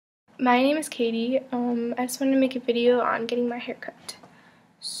My name is Katie. I just wanted to make a video on getting my hair cut.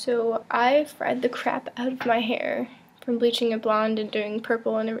 So I fried the crap out of my hair from bleaching it blonde and doing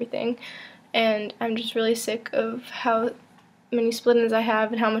purple and everything, and I'm just really sick of how many split ends I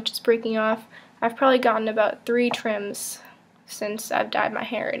have and how much it's breaking off. I've probably gotten about 3 trims since I've dyed my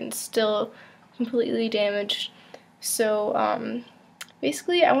hair and it's still completely damaged. So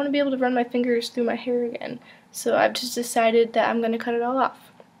basically I want to be able to run my fingers through my hair again. So I've just decided that I'm going to cut it all off.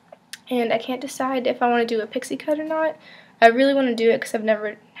 And I can't decide if I want to do a pixie cut or not. I really want to do it because I've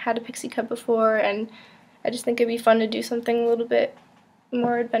never had a pixie cut before, and I just think it'd be fun to do something a little bit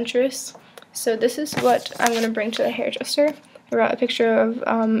more adventurous. So this is what I'm going to bring to the hairdresser. I brought a picture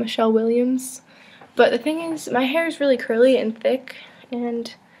of Michelle Williams. But the thing is, my hair is really curly and thick,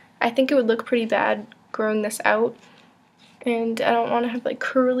 and I think it would look pretty bad growing this out. And I don't want to have like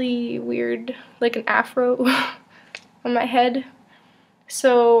curly, weird, like an afro on my head.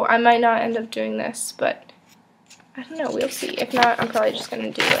 So I might not end up doing this, but I don't know, we'll see. If not, I'm probably just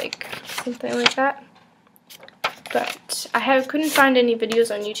going to do like something like that. But I couldn't find any videos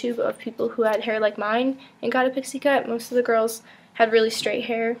on YouTube of people who had hair like mine and got a pixie cut. Most of the girls had really straight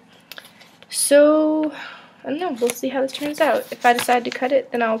hair. So, I don't know, we'll see how this turns out. If I decide to cut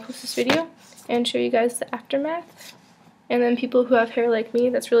it, then I'll post this video and show you guys the aftermath. And then people who have hair like me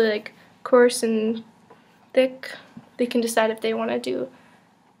that's really like coarse and thick, they can decide if they want to do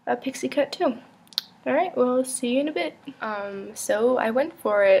a pixie cut too. Alright, well, see you in a bit. So I went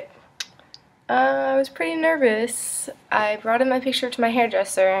for it. I was pretty nervous. I brought in my picture to my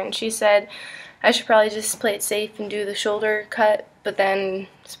hairdresser and she said I should probably just play it safe and do the shoulder cut, but then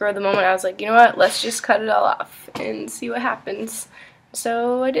spur of the moment I was like, you know what, let's just cut it all off and see what happens.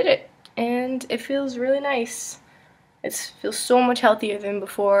 So I did it, and it feels really nice. It feels so much healthier than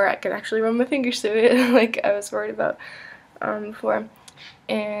before. I could actually run my fingers through it like I was worried about before.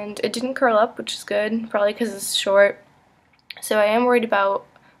 And it didn't curl up, which is good, probably because it's short. So I am worried about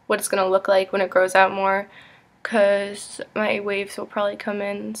what it's going to look like when it grows out more, because my waves will probably come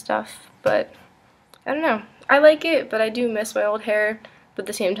in and stuff. But I don't know. I like it, but I do miss my old hair. But at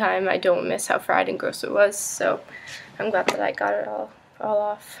the same time, I don't miss how fried and gross it was. So I'm glad that I got it all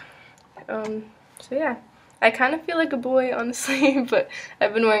off. So yeah. I kind of feel like a boy, honestly, but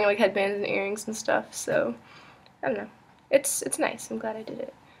I've been wearing like headbands and earrings and stuff, so I don't know. It's nice. I'm glad I did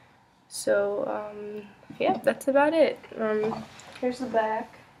it. So yeah, that's about it. Here's the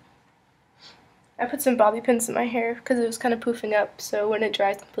back. I put some bobby pins in my hair because it was kind of poofing up, so when it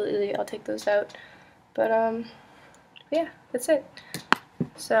dries completely, I'll take those out. But yeah, that's it.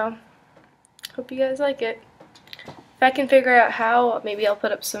 So hope you guys like it. If I can figure out how, maybe I'll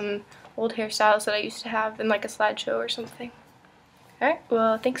put up some old hairstyles that I used to have in like a slideshow or something. Alright,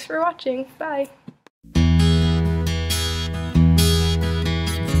 well, thanks for watching. Bye!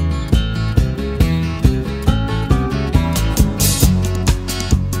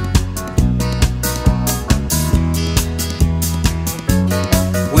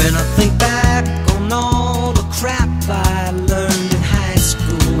 When I